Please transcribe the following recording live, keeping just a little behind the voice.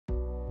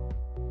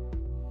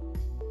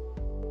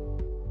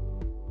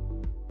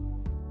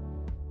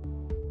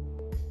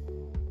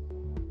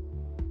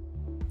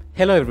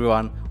Hello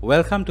everyone,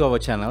 welcome to our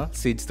channel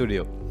Seed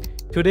Studio.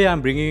 Today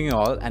I'm bringing you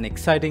all an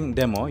exciting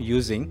demo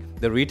using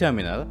the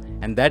reTerminal,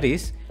 and that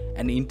is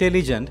an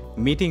intelligent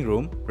meeting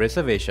room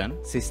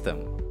reservation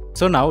system.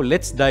 So now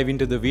let's dive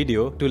into the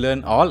video to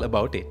learn all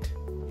about it.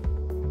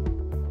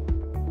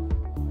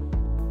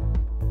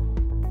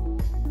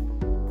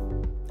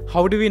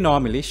 How do we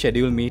normally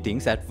schedule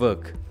meetings at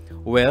work?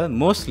 Well,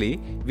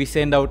 mostly we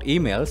send out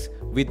emails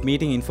with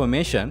meeting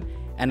information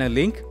and a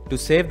link to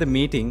save the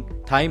meeting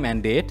time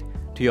and date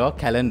to your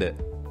calendar.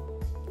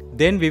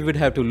 Then we would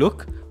have to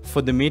look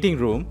for the meeting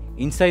room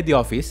inside the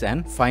office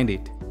and find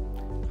it.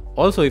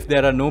 Also, if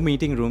there are no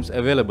meeting rooms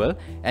available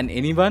and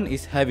anyone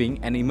is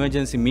having an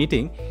emergency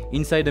meeting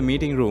inside the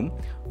meeting room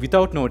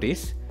without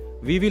notice,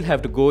 we will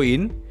have to go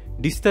in,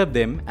 disturb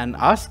them and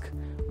ask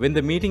when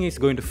the meeting is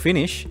going to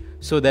finish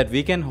so that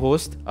we can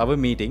host our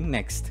meeting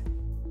next.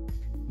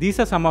 These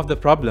are some of the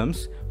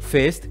problems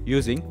faced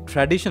using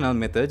traditional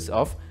methods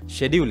of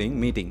scheduling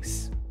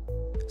meetings.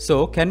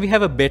 So, can we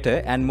have a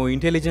better and more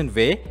intelligent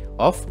way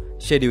of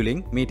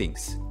scheduling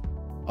meetings?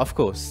 Of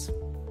course.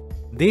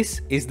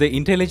 This is the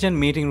intelligent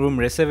meeting room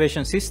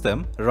reservation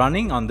system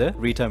running on the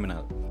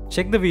reTerminal.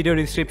 Check the video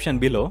description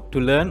below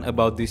to learn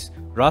about this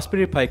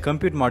Raspberry Pi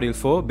Compute Module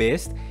 4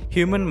 based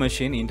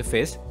human-machine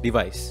interface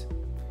device.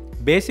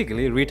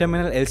 Basically,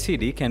 reTerminal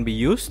LCD can be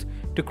used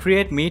to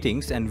create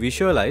meetings and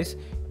visualize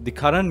the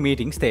current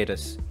meeting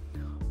status.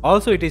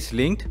 Also, it is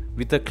linked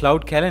with a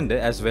cloud calendar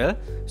as well,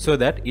 so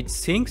that it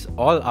syncs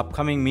all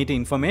upcoming meeting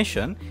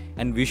information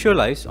and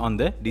visualize on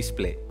the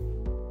display.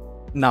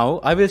 Now,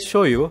 I will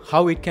show you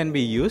how it can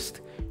be used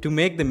to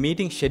make the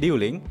meeting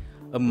scheduling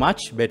a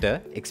much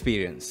better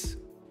experience.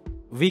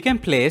 We can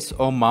place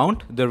or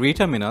mount the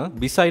reTerminal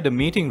beside the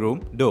meeting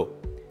room door.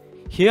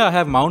 Here I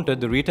have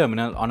mounted the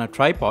reTerminal on a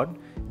tripod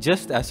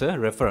just as a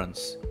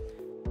reference.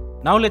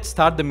 Now let's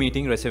start the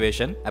meeting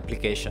reservation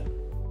application.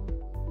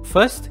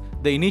 First,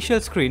 the initial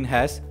screen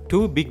has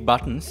two big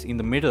buttons in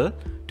the middle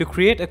to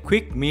create a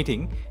quick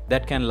meeting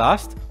that can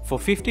last for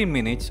 15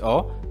 minutes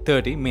or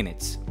 30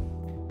 minutes.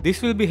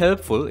 This will be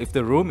helpful if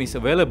the room is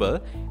available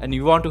and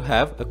you want to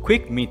have a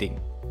quick meeting.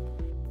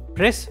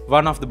 Press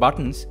one of the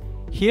buttons.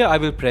 Here I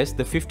will press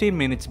the 15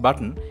 minutes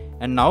button,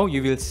 and now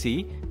you will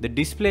see the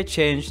display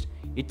changed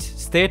its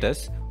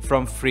status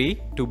from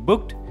free to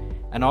booked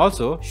and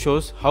also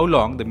shows how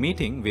long the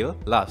meeting will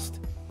last.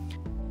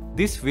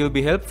 This will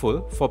be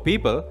helpful for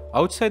people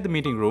outside the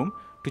meeting room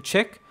to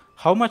check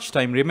how much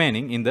time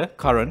remaining in the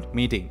current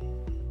meeting.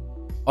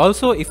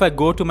 Also, if I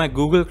go to my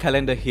Google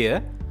Calendar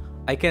here,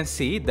 I can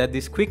see that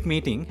this quick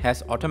meeting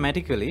has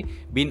automatically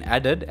been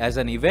added as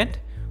an event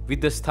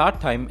with the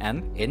start time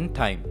and end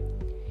time.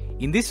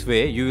 In this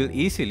way, you will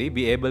easily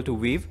be able to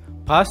weave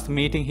past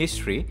meeting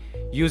history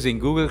using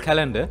Google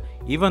Calendar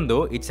even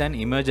though it's an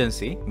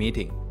emergency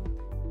meeting.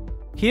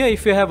 Here,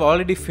 if you have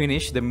already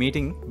finished the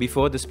meeting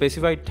before the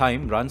specified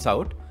time runs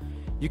out,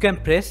 you can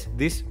press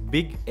this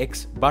big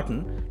X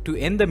button to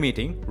end the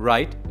meeting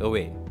right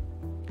away.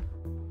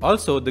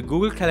 Also, the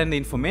Google Calendar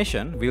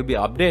information will be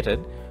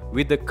updated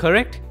with the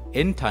correct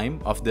end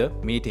time of the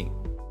meeting.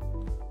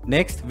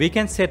 Next, we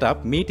can set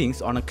up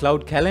meetings on a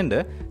cloud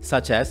calendar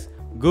such as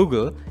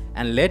Google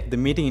and let the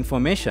meeting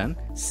information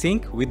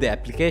sync with the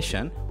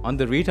application on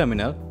the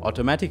reTerminal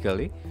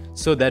automatically,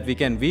 so that we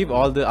can weave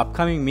all the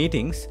upcoming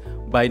meetings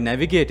by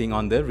navigating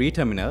on the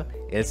reTerminal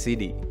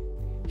LCD.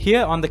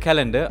 Here on the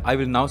calendar, I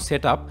will now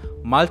set up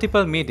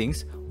multiple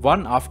meetings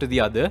one after the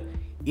other,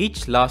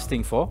 each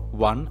lasting for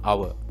 1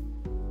 hour.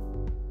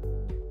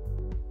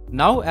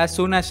 Now, as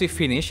soon as we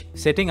finish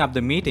setting up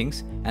the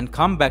meetings and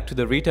come back to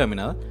the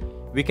reTerminal,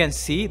 we can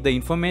see the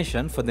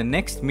information for the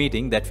next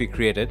meeting that we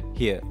created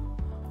here.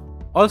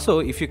 Also,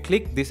 if you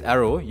click this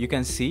arrow, you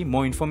can see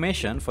more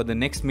information for the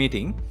next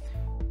meeting.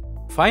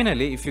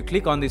 Finally, if you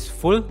click on this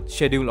full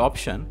schedule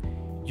option,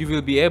 you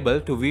will be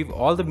able to weave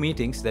all the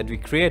meetings that we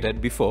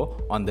created before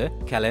on the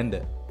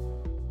calendar.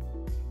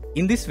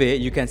 In this way,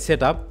 you can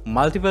set up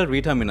multiple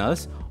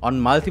reTerminals on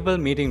multiple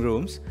meeting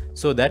rooms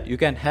so that you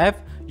can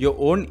have your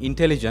own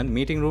intelligent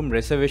meeting room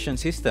reservation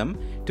system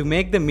to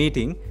make the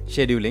meeting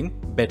scheduling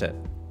better.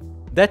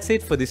 That's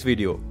it for this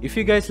video. If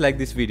you guys like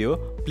this video,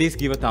 please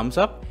give a thumbs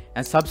up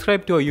and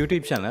subscribe to our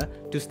YouTube channel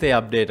to stay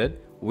updated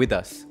with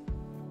us.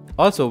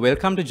 Also,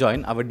 welcome to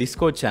join our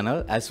Discord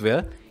channel as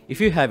well if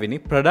you have any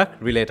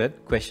product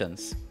related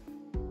questions.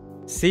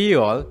 See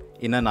you all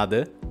in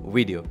another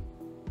video.